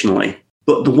organizationally.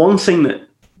 But the one thing that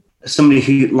somebody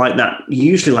who like that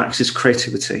usually lacks is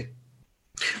creativity.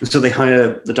 And so they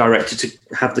hire the director to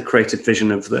have the creative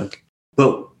vision of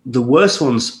but the worst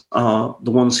ones are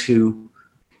the ones who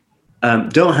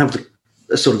don't have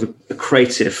a sort of a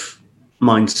creative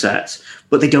mindset,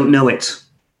 but they don't know it.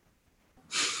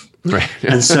 Right.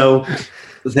 And so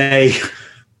they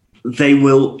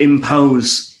will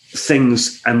impose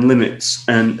things and limits,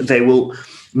 and they will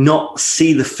not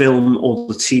see the film or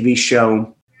the TV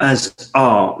show as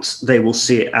art. They will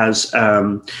see it as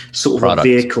sort of product. A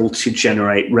vehicle to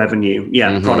generate revenue.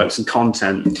 Yeah, products and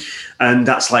content. And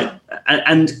that's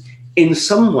and in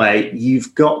some way,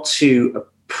 you've got to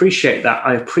appreciate that.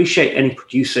 I appreciate any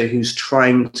producer who's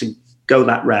trying to go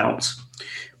that route,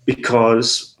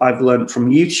 because I've learned from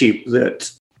YouTube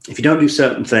that if you don't do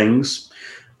certain things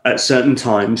at certain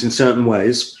times in certain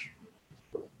ways,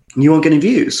 you won't get any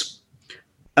views.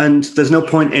 And there's no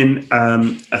point in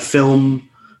a film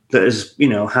that has,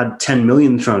 had 10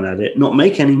 million thrown at it not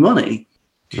make any money.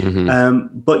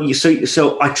 But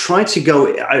so I try to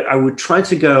go. I would try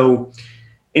to go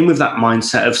in with that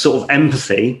mindset of sort of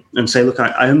empathy and say, look,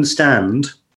 I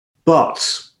understand,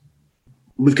 but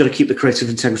we've got to keep the creative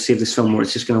integrity of this film, or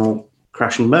it's just going to all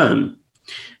crash and burn.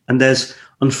 And there's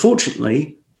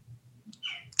unfortunately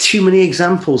too many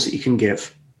examples that you can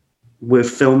give with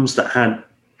films that had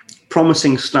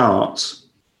promising starts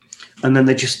and then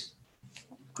they just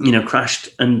crashed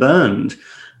and burned.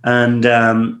 And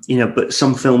but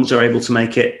some films are able to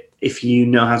make it if you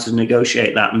know how to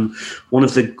negotiate that. And one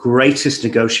of the greatest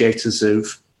negotiators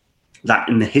of that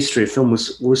in the history of film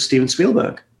was Steven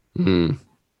Spielberg.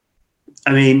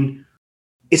 I mean,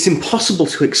 it's impossible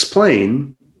to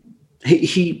explain.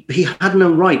 He had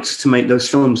no right to make those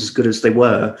films as good as they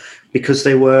were, because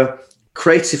they were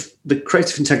creative. The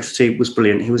creative integrity was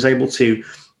brilliant. He was able to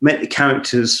make the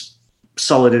characters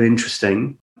solid and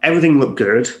interesting. Everything looked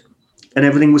good, and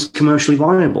everything was commercially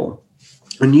viable.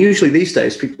 And usually these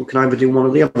days, people can either do one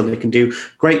or the other. They can do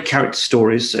great character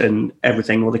stories and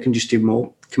everything, or they can just do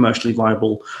more commercially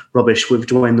viable rubbish with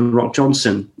Dwayne "The Rock"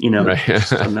 Johnson, right.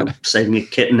 Just, I don't know, saving a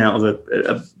kitten out of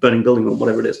a burning building or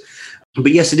whatever it is.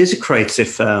 But yes, it is a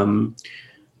creative,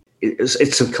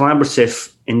 it's a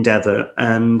collaborative endeavor,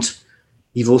 and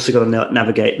you've also got to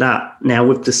navigate that. Now,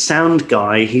 with the sound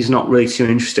guy, he's not really too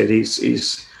interested.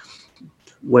 He's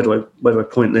where do I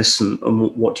point this, and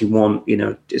what do you want?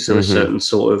 Is there a certain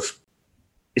sort of,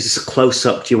 is this a close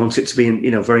up? Do you want it to be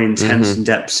very intense in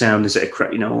depth sound? Is it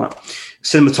all that?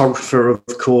 Cinematographer,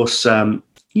 of course,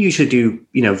 usually do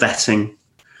vetting,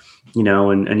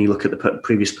 and you look at the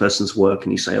previous person's work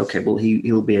and you say, okay, well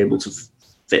he'll be able to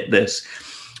fit this.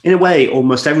 In a way,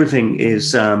 almost everything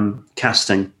is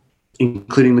casting,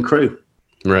 including the crew.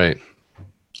 Right.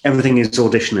 Everything is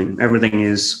auditioning. Everything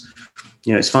is.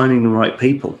 It's finding the right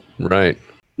people. Right.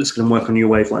 That's going to work on your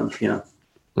wavelength. Yeah.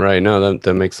 Right. No,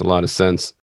 that makes a lot of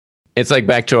sense. It's like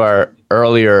back to our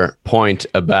earlier point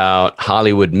about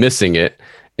Hollywood missing it.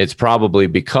 It's probably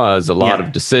because a lot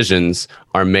of decisions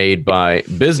are made by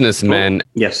businessmen.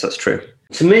 Yes, that's true.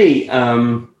 To me,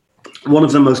 one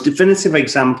of the most definitive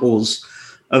examples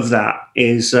of that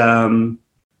is the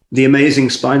Amazing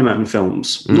Spider-Man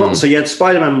films. So you had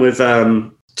Spider-Man with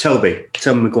Tobey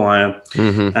Maguire,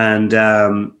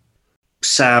 and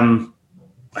Sam.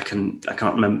 I can't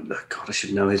remember. God, I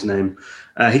should know his name.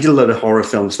 He did a lot of horror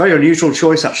films. Very unusual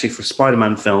choice, actually, for a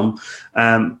Spider-Man film.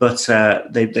 But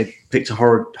they picked a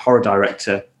horror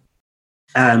director.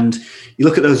 And you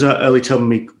look at those early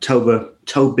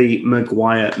Tobey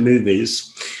Maguire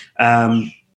movies.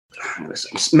 Sam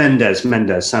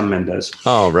Mendes.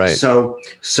 Oh, right. So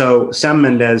Sam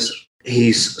Mendes,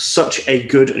 he's such a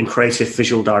good and creative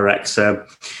visual director.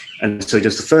 And so he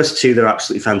does the first two. They're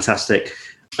absolutely fantastic.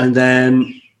 And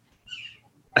then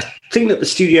I think that the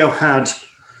studio had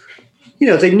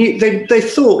they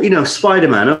thought,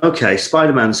 Spider-Man, okay,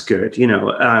 Spider-Man's good,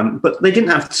 but they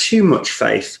didn't have too much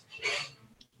faith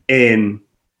in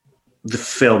the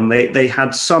film. They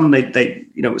had some,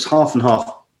 it was half and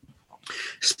half.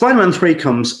 Spider-Man 3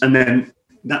 comes, and then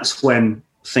that's when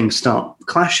things start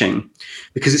clashing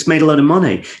because it's made a lot of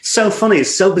money. It's so funny.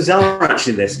 It's so bizarre,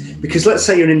 actually, this, because let's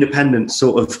say you're an independent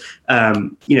sort of,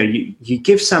 you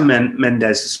give Sam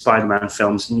Mendes the Spider-Man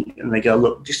films and they go,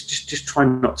 look, just try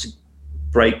not to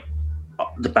break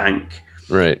the bank.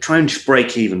 Right. Try and just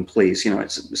break even, please.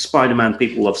 It's Spider-Man.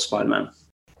 People love Spider-Man.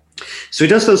 So he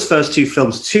does those first two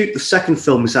films. The second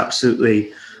film is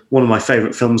absolutely one of my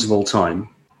favorite films of all time.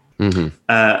 Mm-hmm.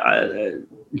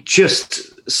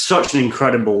 Just such an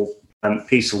incredible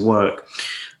piece of work.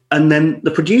 And then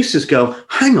the producers go,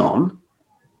 hang on,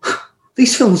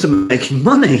 these films are making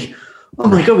money. Oh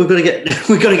my God, we've got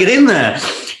to get in there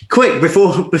quick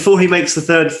before he makes the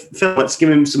third film. Let's give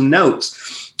him some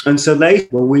notes. And so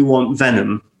we want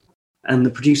Venom. And the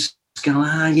producers go,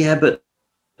 yeah, but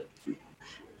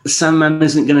the Sandman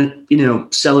isn't going to,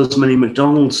 sell as many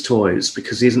McDonald's toys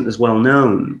because he isn't as well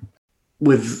known.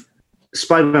 With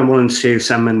Spider-Man 1 and 2,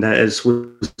 Sam Mendes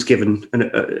was given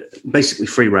basically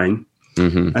free rein.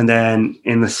 Mm-hmm. And then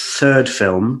in the third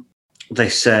film, they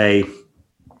say,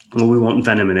 well, we want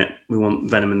Venom in it. We want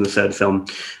Venom in the third film.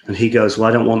 And he goes,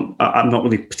 well, I'm not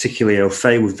really particularly au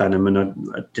fait with Venom, and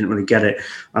I didn't really get it.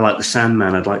 I like the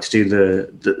Sandman. I'd like to do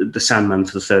the Sandman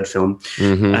for the third film.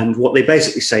 Mm-hmm. And what they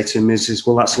basically say to him is,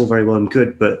 well, that's all very well and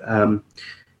good, but,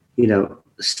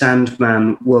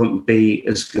 Sandman won't be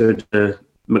as good a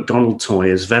McDonald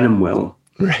toy as Venom will.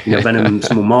 Right.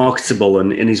 Venom's more marketable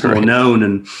and he's more known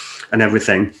and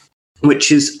everything.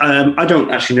 Which is, I don't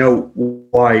actually know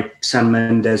why Sam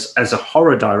Mendes, as a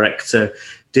horror director,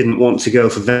 didn't want to go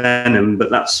for Venom, but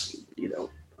that's,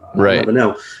 I never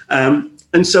know.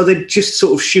 And so they just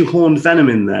sort of shoehorned Venom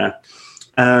in there.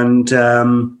 And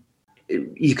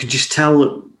you could just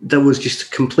tell there was just a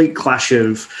complete clash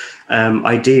of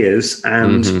ideas,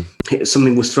 and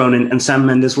something was thrown in, and Sam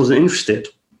Mendes wasn't interested.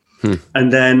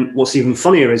 And then what's even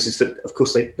funnier is that, of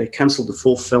course, they cancelled the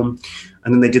fourth film,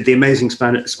 and then they did The Amazing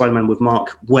Spider-Man with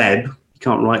Mark Webb. You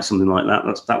can't write something like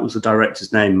that. That was the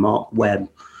director's name, Mark Webb.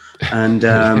 And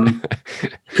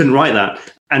couldn't write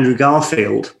that. Andrew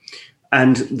Garfield.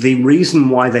 And the reason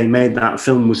why they made that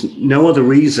film was no other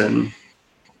reason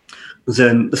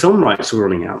than the film rights were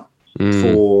running out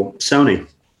for Sony.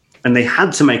 And they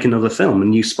had to make another film, a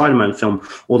new Spider-Man film,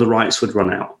 or the rights would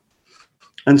run out.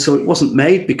 And so it wasn't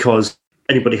made because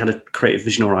anybody had a creative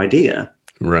vision or idea.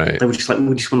 Right. They were just like,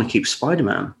 we just want to keep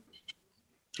Spider-Man.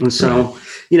 And so,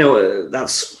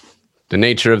 that's... the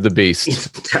nature of the beast. It's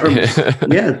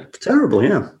terrible. Yeah, terrible,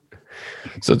 yeah.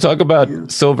 So talk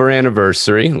about Silver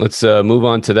Anniversary. Let's move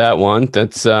on to that one.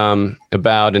 That's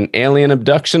about an alien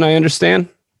abduction, I understand?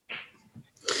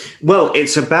 Well,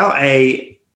 it's about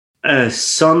a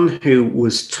son who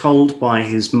was told by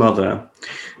his mother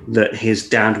that his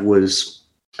dad was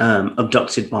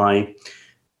abducted by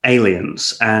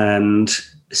aliens, and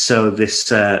so this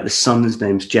son, his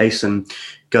name's Jason,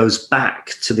 goes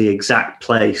back to the exact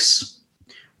place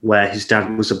where his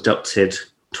dad was abducted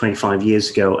 25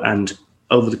 years ago. And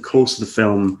over the course of the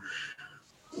film,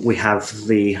 we have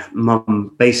the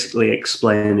mum basically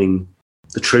explaining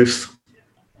the truth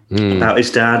about his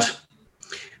dad,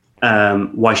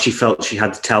 why she felt she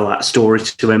had to tell that story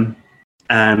to him,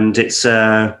 and it's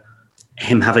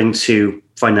him having to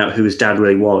find out who his dad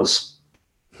really was.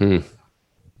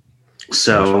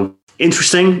 So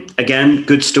interesting. Again,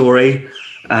 good story.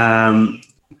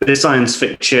 Bit of science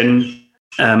fiction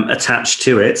attached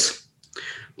to it.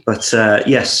 But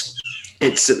yes,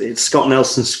 it's Scott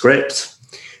Nelson's script,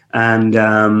 and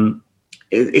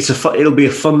it'll be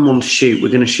a fun one to shoot. We're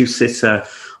going to shoot it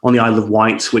on the Isle of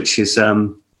Wight, which is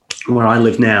where I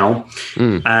live now,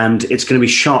 and it's going to be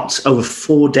shot over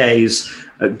 4 days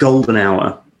at golden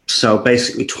hour. So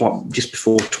basically just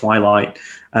before twilight,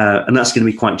 and that's going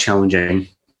to be quite challenging.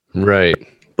 Right.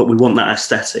 But we want that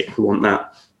aesthetic. We want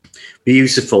that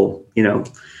beautiful,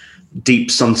 deep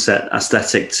sunset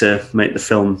aesthetic to make the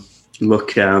film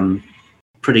look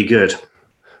pretty good.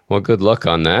 Well, good luck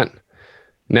on that.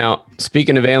 Now,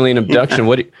 speaking of alien abduction,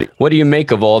 what do you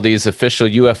make of all these official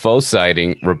UFO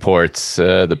sighting reports?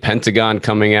 The Pentagon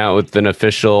coming out with an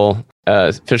official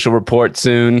report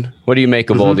soon. What do you make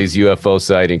of all these UFO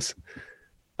sightings?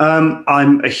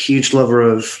 I'm a huge lover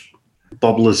of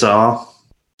Bob Lazar.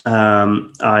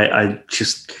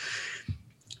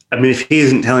 If he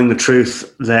isn't telling the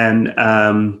truth, then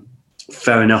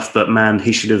fair enough. But man,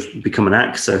 he should have become an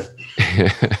actor.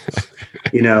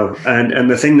 You know, and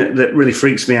the thing that really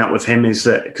freaks me out with him is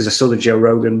that, because I saw the Joe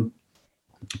Rogan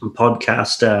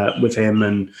podcast with him,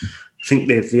 and I think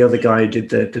the other guy who did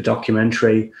the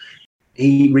documentary,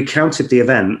 he recounted the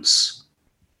events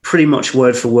pretty much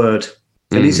word for word.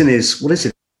 And he's in his, what is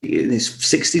it, in his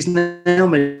 60s now,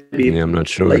 maybe I'm not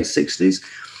sure. Late 60s.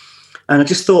 And I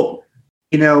just thought,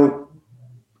 you know,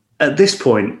 at this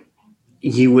point,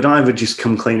 you would either just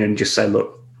come clean and just say,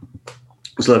 look,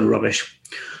 it's a load of rubbish,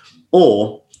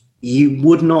 or you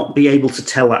would not be able to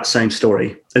tell that same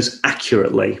story as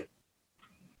accurately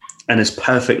and as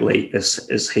perfectly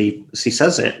as he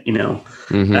says it, you know,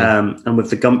 and with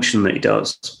the gumption that he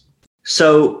does.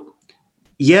 So,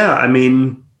 yeah, I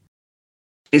mean,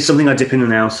 it's something I dip in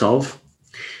and out of,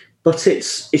 but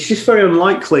it's just very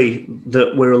unlikely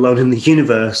that we're alone in the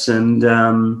universe. And,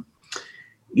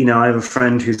 you know, I have a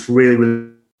friend who's really,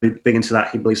 really big into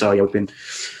that. He believes, oh, yeah, we've been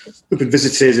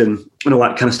visited and all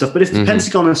that kind of stuff. But if the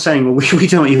Pentagon are saying, well, we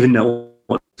don't even know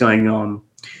what's going on,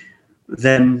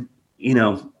 then, you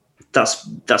know, that's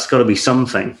got to be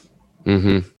something.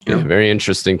 Yeah, very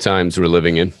interesting times we're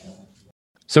living in.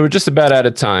 So we're just about out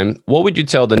of time. What would you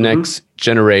tell the next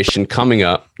generation coming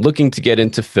up, looking to get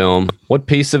into film? What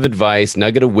piece of advice,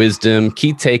 nugget of wisdom,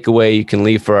 key takeaway you can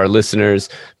leave for our listeners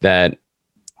that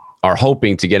are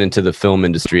hoping to get into the film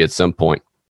industry at some point?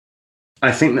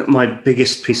 I think that my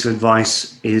biggest piece of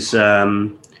advice is get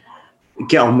on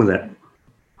with it.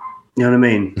 You know what I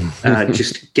mean?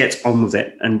 Just get on with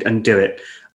it and do it.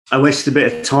 I wasted a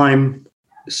bit of time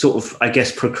sort of, I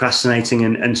guess, procrastinating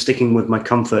and sticking with my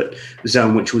comfort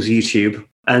zone, which was YouTube.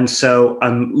 And so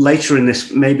I'm later in this,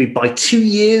 maybe by 2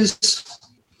 years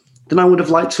than I would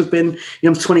have liked to have been. You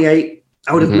know, I'm 28.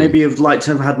 I would have maybe have liked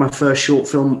to have had my first short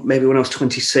film maybe when I was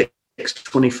 26,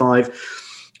 25.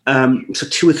 So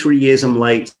 2 or 3 years I'm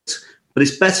late, but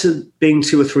it's better being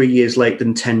 2 or 3 years late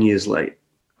than 10 years late.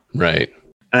 Right.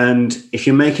 And if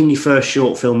you're making your first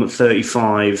short film at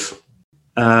 35,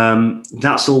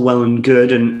 that's all well and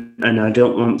good. And I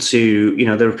don't want to, you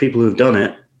know, there are people who've done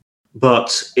it,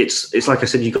 but it's like I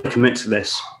said, you've got to commit to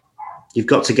this. You've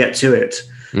got to get to it.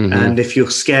 And if you're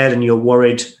scared and you're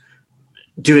worried,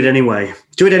 do it anyway.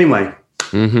 Do it anyway.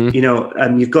 You know,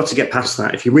 and you've got to get past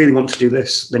that. If you really want to do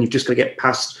this, then you've just got to get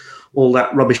past all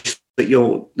that rubbish that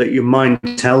your mind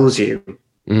tells you.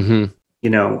 You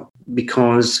know,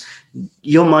 because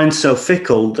your mind's so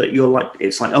fickle that you're like,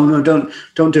 it's like, oh no, don't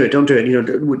do it. You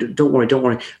know, don't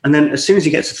worry. And then as soon as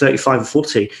you get to 35 or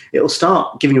 40, it'll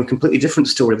start giving you a completely different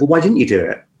story. Well, why didn't you do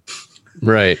it?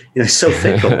 Right. You know, it's so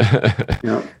fickle. You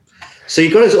know? So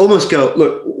you've got to almost go,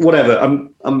 look, whatever.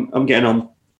 I'm getting on.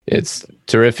 It's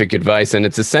terrific advice, and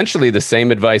it's essentially the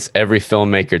same advice every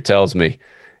filmmaker tells me.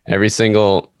 Every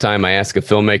single time I ask a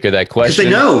filmmaker that question,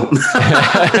 they know.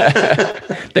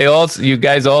 You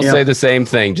guys all say the same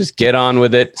thing. Just get on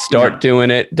with it. Start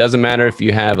doing it. Doesn't matter if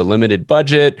you have a limited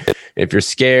budget. If you're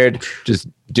scared, just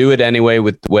do it anyway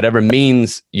with whatever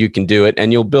means you can do it,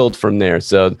 and you'll build from there.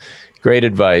 So, great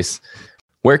advice.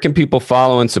 Where can people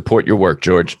follow and support your work,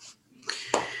 George?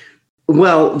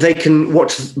 Well, they can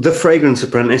watch The Fragrance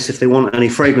Apprentice if they want any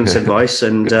fragrance advice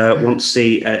and want to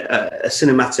see a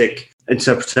cinematic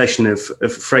interpretation of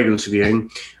fragrance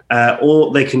reviewing,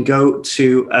 or they can go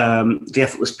to the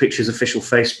Effortless Pictures official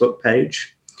Facebook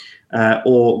page,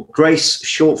 or Grace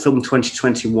Short Film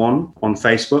 2021 on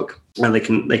Facebook, and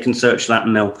they can search that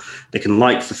and they can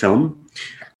like the film.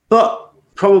 But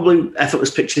probably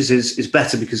Effortless Pictures is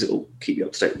better because it will keep you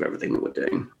up to date with everything that we're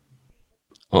doing.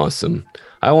 Awesome.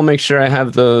 I will make sure I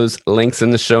have those links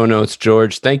in the show notes,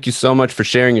 George. Thank you so much for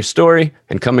sharing your story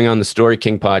and coming on the Story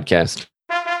King podcast.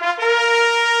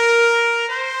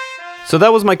 So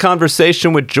that was my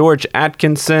conversation with George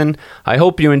Atkinson. I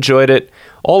hope you enjoyed it.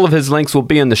 All of his links will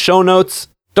be in the show notes.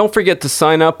 Don't forget to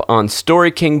sign up on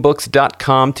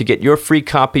StoryKingBooks.com to get your free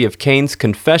copy of Cain's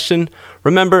Confession.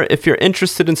 Remember, if you're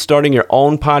interested in starting your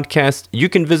own podcast, you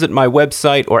can visit my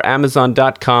website or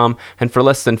Amazon.com, and for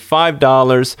less than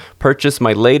 $5, purchase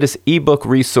my latest ebook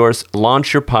resource,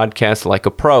 Launch Your Podcast Like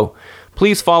a Pro.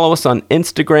 Please follow us on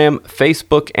Instagram,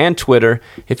 Facebook, and Twitter.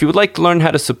 If you would like to learn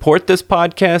how to support this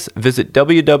podcast, visit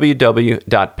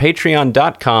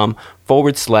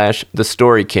www.patreon.com/The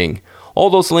Story King. All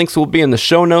those links will be in the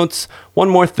show notes. One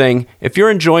more thing, if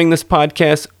you're enjoying this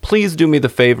podcast, please do me the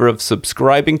favor of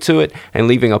subscribing to it and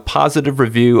leaving a positive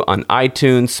review on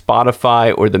iTunes,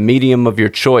 Spotify, or the medium of your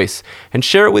choice. And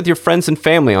share it with your friends and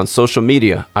family on social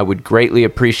media. I would greatly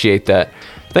appreciate that.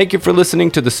 Thank you for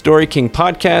listening to the Story King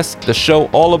podcast, the show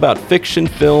all about fiction,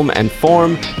 film, and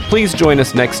form. Please join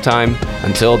us next time.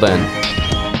 Until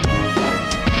then.